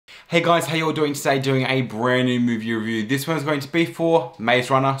Hey guys, how you all doing today? Doing a brand new movie review. This one is going to be for Maze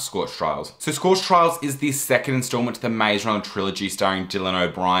Runner Scorch Trials. So Scorch Trials is the second installment to the Maze Runner trilogy starring Dylan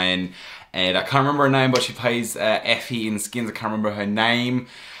O'Brien. And I can't remember her name, but she plays Effie in Skins. I can't remember her name.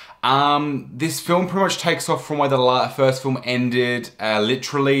 This film pretty much takes off from where the first film ended,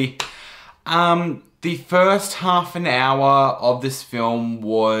 literally. The first half an hour of this film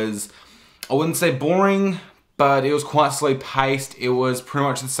was, I wouldn't say boring, but it was quite slow paced. It was pretty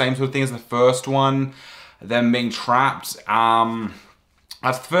much the same sort of thing as the first one, them being trapped. The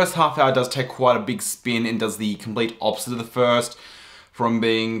first half hour does take quite a big spin and does the complete opposite of the first, from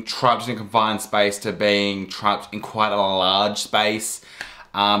being trapped in a confined space to being trapped in quite a large space.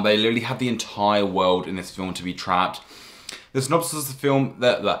 They literally have the entire world in this film to be trapped. The synopsis of the film,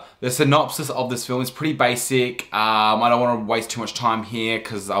 the synopsis of this film is pretty basic. I don't want to waste too much time here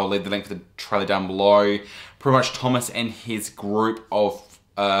because I'll leave the link for the trailer down below. Pretty much Thomas and his group of,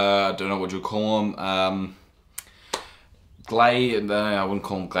 I don't know what you call them, I wouldn't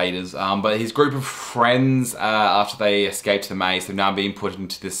call them gladers, but his group of friends, after they escaped the maze, have now been put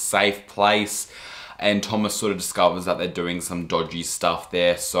into this safe place. And Thomas sort of discovers that they're doing some dodgy stuff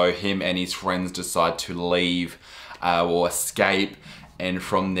there. So him and his friends decide to leave or escape. And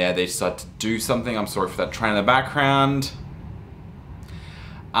from there they decide to do something. I'm sorry for that train in the background.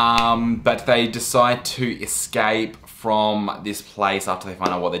 But they decide to escape from this place after they find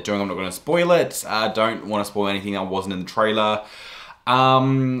out what they're doing. I'm not going to spoil it. I don't want to spoil anything that wasn't in the trailer.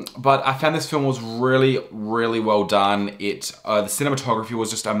 But I found this film was really, really well done. The cinematography was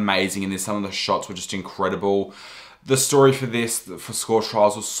just amazing in this. Some of the shots were just incredible. The story for Scorch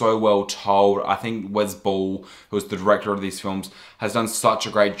Trials was so well told. I think Wes Ball, who was the director of these films, has done such a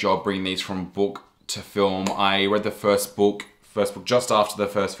great job bringing these from book to film. I read the first book just after the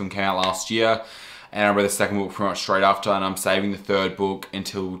first film came out last year, and I read the second book pretty much straight after, and I'm saving the third book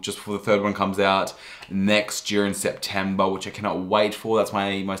until just before the third one comes out next year in September, which I cannot wait for. That's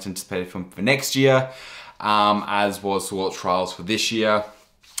my most anticipated film for next year, as was Scorch Trials for this year.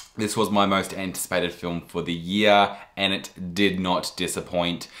 This was my most anticipated film for the year, and it did not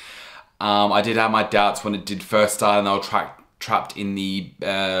disappoint. I did have my doubts when it did first start, and they were trapped in the,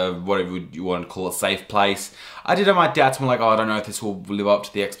 whatever you want to call it, safe place. I did have my doubts. I'm like, oh, I don't know if this will live up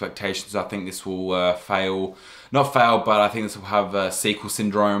to the expectations. I think this will fail. Not fail, but I think this will have sequel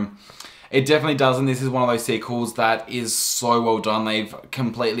syndrome. It definitely doesn't. This is one of those sequels that is so well done. They've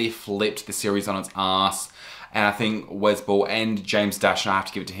completely flipped the series on its ass. And I think Wes Ball and James Dashner, I have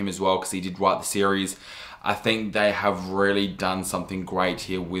to give it to him as well because he did write the series. I think they have really done something great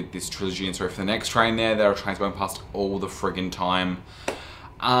here with this trilogy. And sorry for the next train there are trains going past all the friggin' time.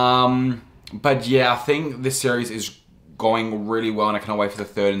 But yeah, I think this series is going really well, and I cannot wait for the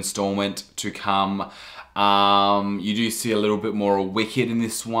third installment to come. You do see a little bit more of Wicked in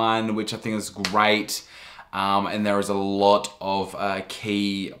this one, which I think is great. And there is a lot of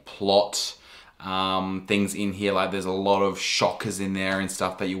key plot things in here. Like there's a lot of shockers in there and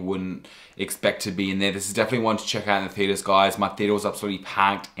stuff that you wouldn't expect to be in there. This is definitely one to check out in the theaters, guys. My theater was absolutely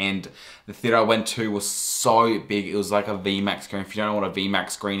packed, and the theater I went to was so big. It was like a VMAX screen. If you don't know what a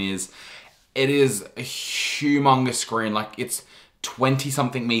VMAX screen is, it is a humongous screen. Like it's 20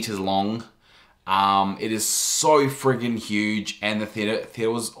 something meters long. It is so friggin' huge, and the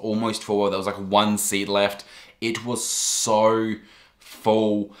theater was almost full. There was like one seat left. It was so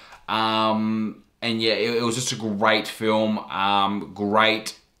full. And yeah, it was just a great film.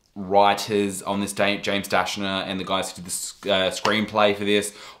 Great writers on this day, James Dashner and the guys who did the screenplay for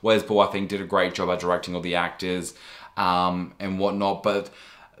this. Wes Ball, I think, did a great job at directing all the actors and whatnot. But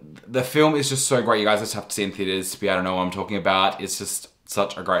the film is just so great. You guys just have to see it in theaters to be able to know what I'm talking about. It's just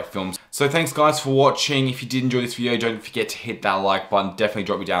such a great film. So thanks guys for watching. If you did enjoy this video, don't forget to hit that like button. Definitely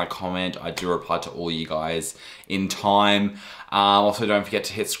drop me down a comment. I do reply to all you guys in time. Also don't forget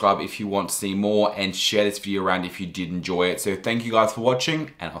to hit subscribe if you want to see more, and share this video around if you did enjoy it. So thank you guys for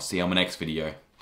watching, and I'll see you on my next video.